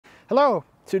Hello!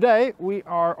 Today we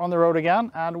are on the road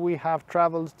again and we have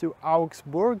traveled to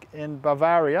Augsburg in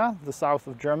Bavaria, the south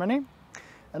of Germany.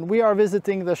 And we are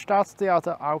visiting the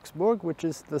Staatstheater Augsburg, which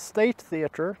is the state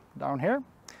theater down here,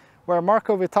 where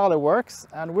Marco Vitale works,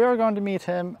 and we are going to meet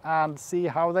him and see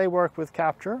how they work with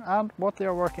capture and what they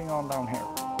are working on down here.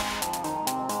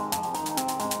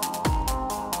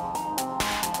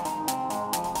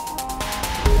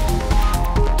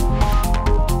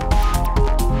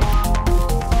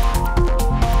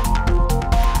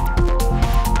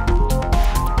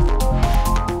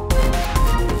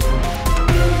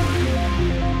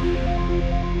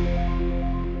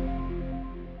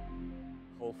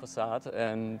 Facade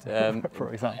and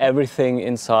everything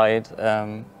inside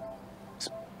is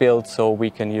built so we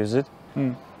can use it.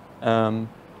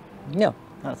 Yeah,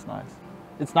 that's nice.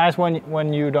 It's nice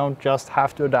when you don't just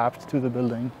have to adapt to the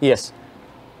building. Yes,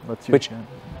 but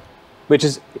which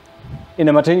is in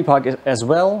the Martini Park as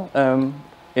well.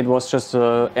 It was just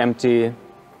an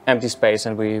empty space,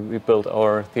 and we built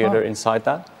our theater inside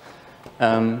that.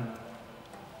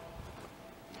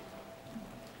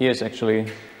 Here's actually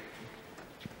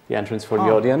the entrance for the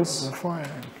audience.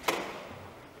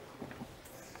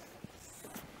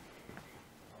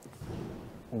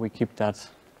 We keep that.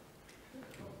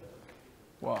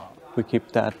 Wow. We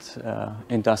keep that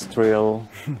industrial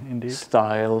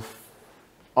style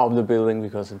of the building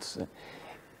because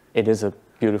it is a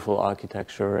beautiful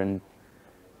architecture. And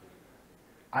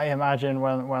I imagine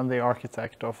when the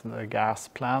architect of the gas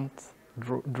plant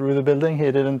drew the building, he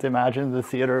didn't imagine the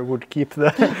theater would keep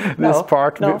this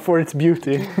part for its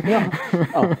beauty.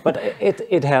 But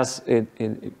it has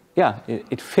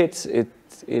it fits,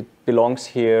 it belongs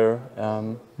here,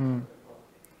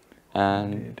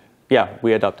 and yeah,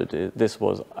 we adopted it. This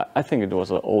was, I think it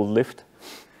was an old lift.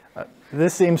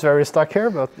 This seems very stuck here,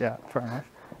 but yeah, fair enough.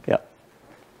 Yeah,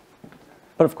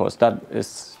 but of course that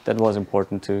was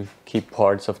important to keep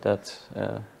parts of that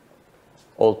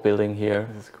old building here.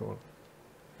 This is cool.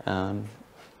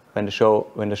 When the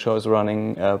show is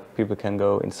running, people can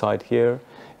go inside here,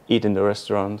 eat in the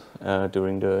restaurant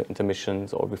during the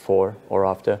intermissions or before or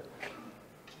after,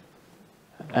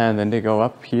 and then they go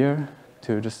up here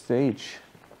to the stage.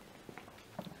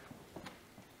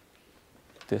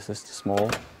 This is the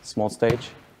small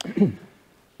stage.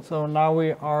 So now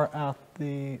we are at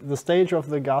the stage of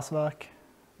the Gaswerk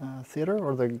theater,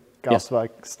 or the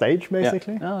Gaswerk stage,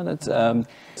 basically. Yeah. No, that's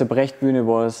the Brechtbühne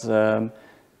was.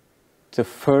 The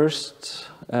first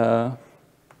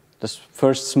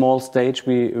small stage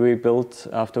we built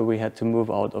after we had to move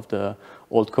out of the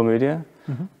old Komödie.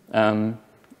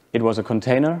 It was a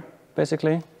container,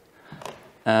 basically.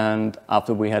 And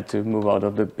after we had to move out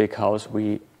of the big house,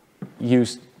 we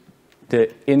used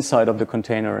the inside of the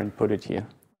container and put it here.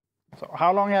 So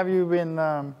how long have you been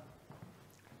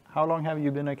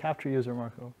a capture user,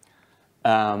 Marco?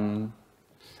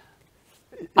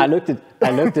 I looked it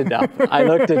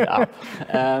up.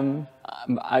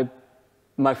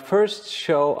 My first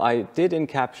show I did in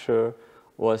capture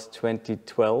was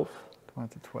 2012.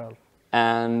 2012.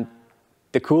 And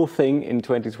the cool thing in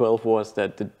 2012 was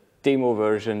that the demo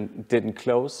version didn't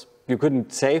close. You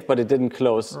couldn't save, but it didn't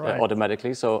close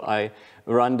automatically. So I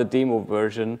ran the demo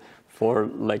version for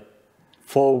like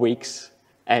 4 weeks.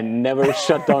 And never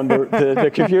shut down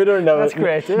the computer. Never, That's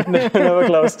creative. Never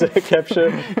closed the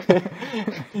capture.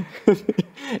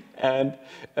 And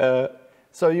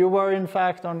so you were in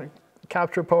fact on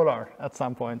Capture Polar at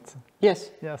some point.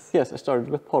 Yes. I started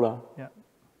with Polar. Yeah.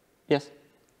 Yes.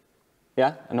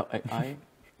 Yeah. No,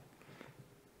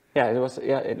 Yeah, it was.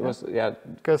 Yeah.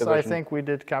 Because I think we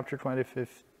did Capture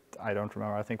 2015. I don't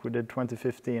remember. I think we did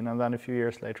 2015, and then a few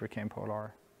years later came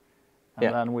Polar.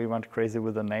 And then we went crazy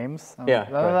with the names. And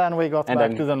then we got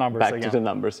back to the numbers again. Back to the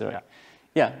numbers, right.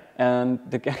 Yeah, and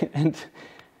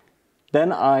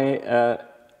then I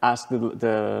asked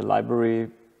the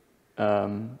library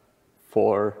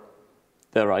for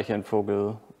the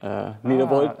Reichenvogel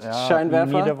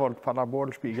Niedervolt-Scheinwerfer. Niedervolt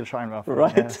Parabolspiegelscheinwerfer.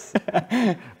 Right. Yes.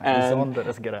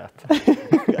 Besonderes Gerät.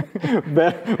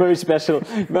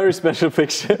 Very special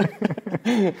picture,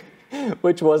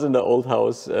 which was in the old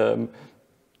house.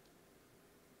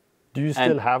 Do you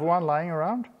still have one lying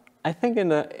around? I think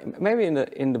maybe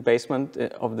in the basement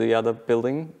of the other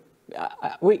building.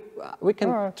 We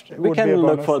can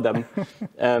look for them,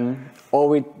 or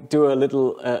we do a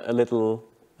little.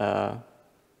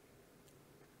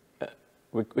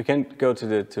 We can go to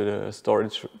the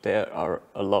storage. There are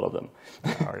a lot of them.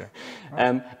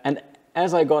 And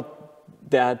as I got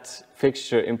that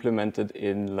fixture implemented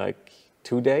in like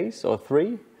 2 days or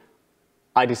 3,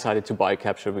 I decided to buy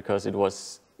capture because it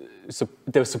was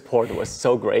the support was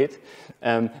so great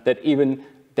that even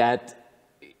that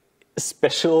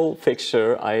special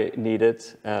fixture I needed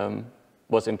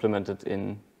was implemented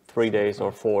in 3 days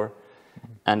or 4,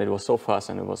 and it was so fast,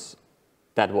 and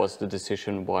that was the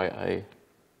decision why I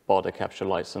bought a capture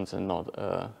license and not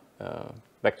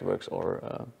Vectorworks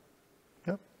or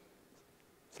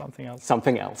something else.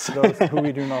 Something else. Those who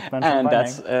we do not mention and by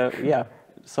that's name. yeah.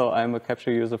 So I'm a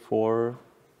capture user for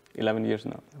 11 years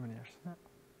now. 11 years. Yeah.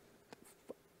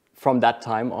 From that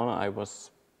time on, I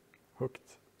was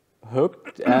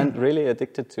hooked and really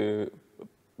addicted to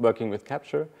working with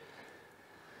capture.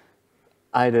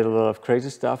 I did a lot of crazy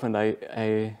stuff, and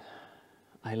I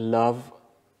love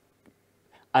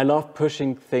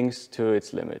pushing things to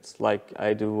its limits, like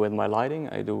I do with my lighting,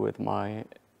 I do with my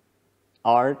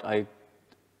art, I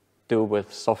do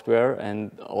with software,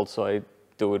 and also I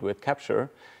do it with capture.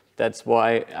 That's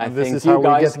why I think this is you how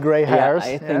guys, we get gray hairs.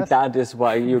 I think that is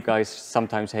why you guys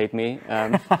sometimes hate me.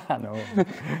 No.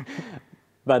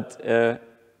 But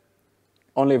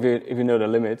only if you know the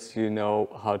limits, you know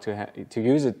how to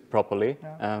use it properly.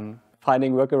 Yeah.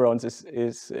 Finding workarounds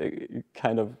is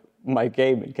kind of my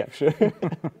game in capture,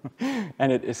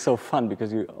 and it is so fun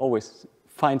because you always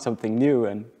find something new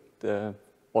and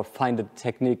or find a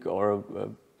technique or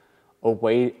a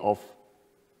way of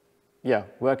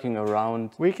working around.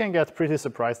 We can get pretty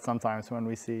surprised sometimes when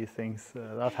we see things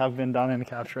that have been done in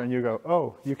capture, and you go,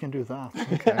 "Oh, you can do that."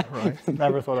 Okay, right.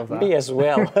 Never thought of that. Me as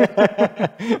well.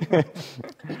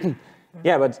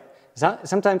 Yeah, but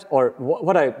sometimes, or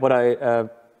what I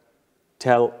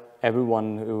tell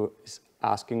everyone who is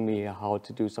asking me how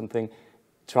to do something,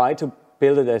 try to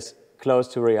build it as close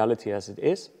to reality as it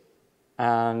is,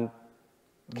 and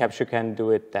capture can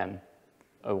do it then.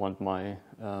 I want my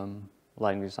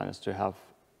lighting designers to have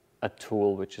a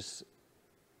tool which is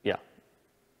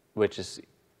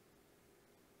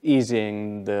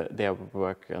easing their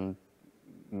work and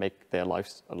make their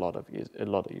lives a lot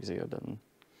easier than.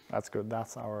 That's good.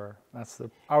 That's our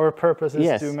purpose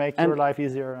is to make your life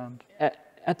easier. And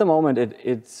at the moment,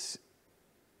 it's,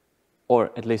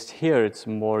 or at least here, it's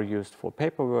more used for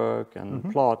paperwork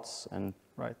and plots, and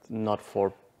not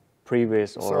for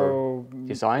previs or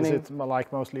designing. Is it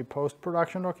like mostly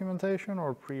post-production documentation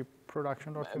or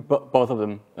pre-production documentation? Both of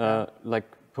them. Like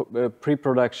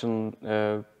pre-production,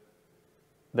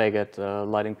 they get a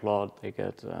lighting plot, they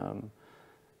get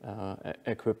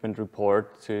equipment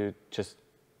report to just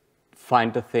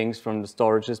find the things from the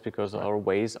storages, because our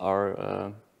ways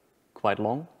are quite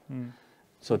long.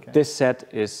 So this set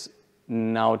is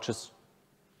now just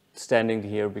standing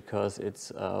here because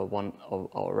it's one of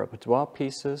our repertoire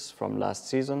pieces from last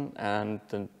season, and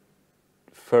the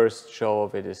first show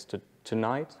of it is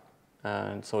tonight,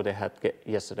 and so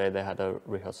yesterday they had a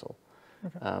rehearsal.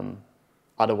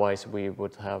 Otherwise we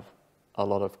would have a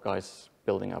lot of guys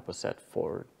building up a set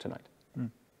for tonight.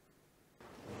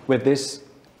 With this,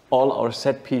 all our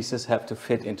set pieces have to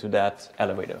fit into that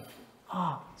elevator.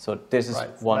 So this is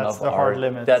one of our hard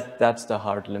limit. That's the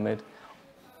hard limit.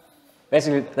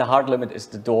 Basically, the hard limit is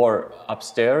the door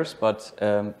upstairs, but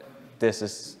this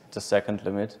is the second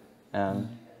limit.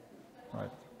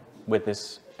 With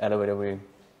this elevator, we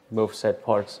move set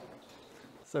parts.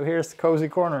 So here's the cozy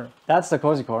corner. That's the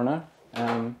cozy corner,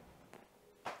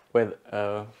 with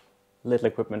little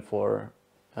equipment for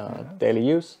daily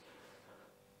use.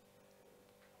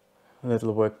 A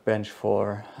little workbench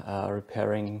for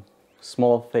repairing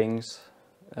small things,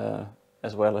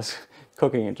 as well as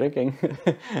cooking and drinking.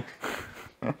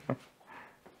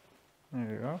 There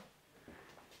you go.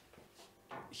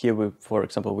 Here, for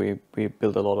example, we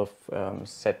build a lot of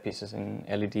set pieces in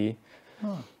LED,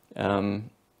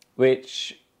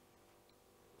 which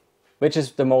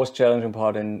is the most challenging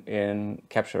part in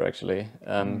capture, actually,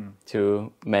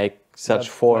 to make such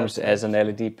forms as an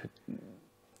LED.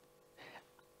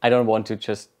 I don't want to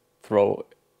just throw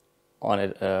on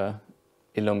it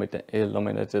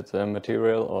illuminated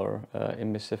material or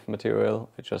emissive material.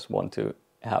 I just want to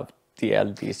have the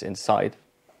LEDs inside.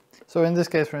 So in this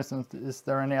case, for instance, is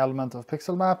there any element of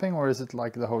pixel mapping, or is it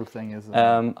like the whole thing is?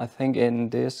 I think in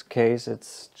this case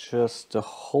it's just the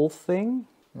whole thing.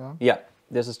 Yeah,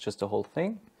 this is just the whole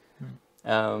thing.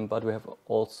 But we have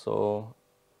also...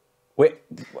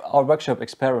 our workshop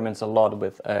experiments a lot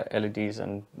with LEDs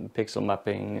and pixel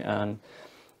mapping and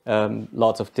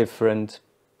lots of different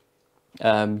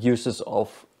uses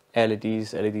of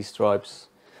LEDs, LED stripes.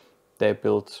 They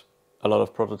built a lot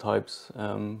of prototypes.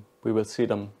 We will see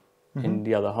them in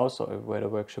the other house, where the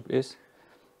workshop is.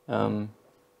 At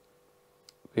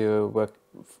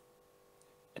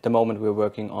the moment we're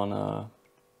working on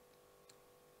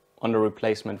a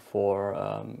replacement for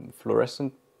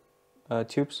fluorescent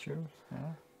tubes, Yeah.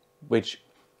 which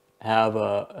have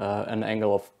an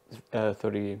angle of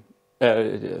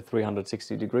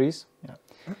 360 degrees,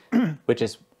 which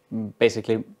is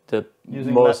basically the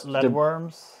using most lead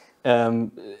worms.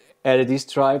 LED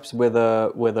stripes with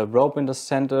a rope in the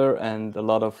center and a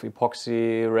lot of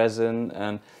epoxy resin.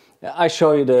 And I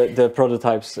show you the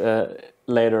prototypes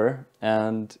later,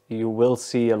 and you will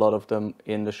see a lot of them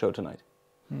in the show tonight.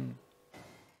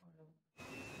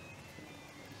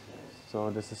 So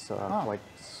this is quite.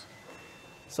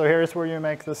 So here is where you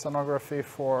make the scenography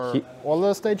for all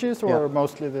the stages, or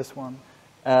mostly this one?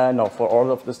 No, for all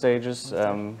of the stages.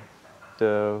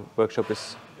 The workshop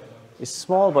is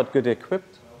small but good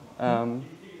equipped.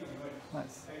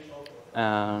 Nice.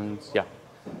 And yeah,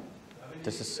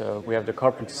 this is we have the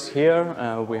carpenters here.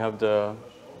 We have the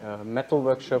metal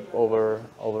workshop over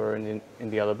in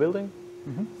the other building,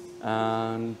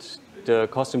 and the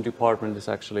costume department is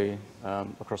actually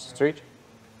across the street.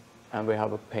 And we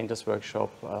have a painter's workshop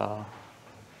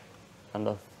on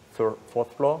the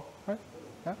fourth floor. Right.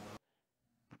 Yeah.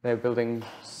 They're building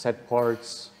set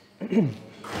parts. And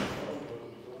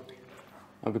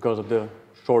because of the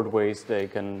short ways, they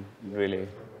can really...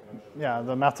 Yeah,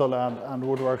 the metal and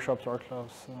wood workshops are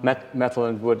close. Metal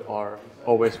and wood are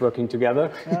always working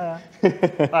together. Yeah.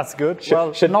 That's good.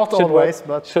 Not always,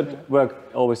 but... Should work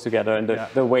always together, and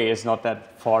the way is not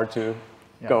that far to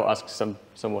go ask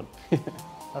someone.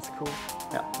 That's cool.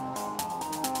 Yeah.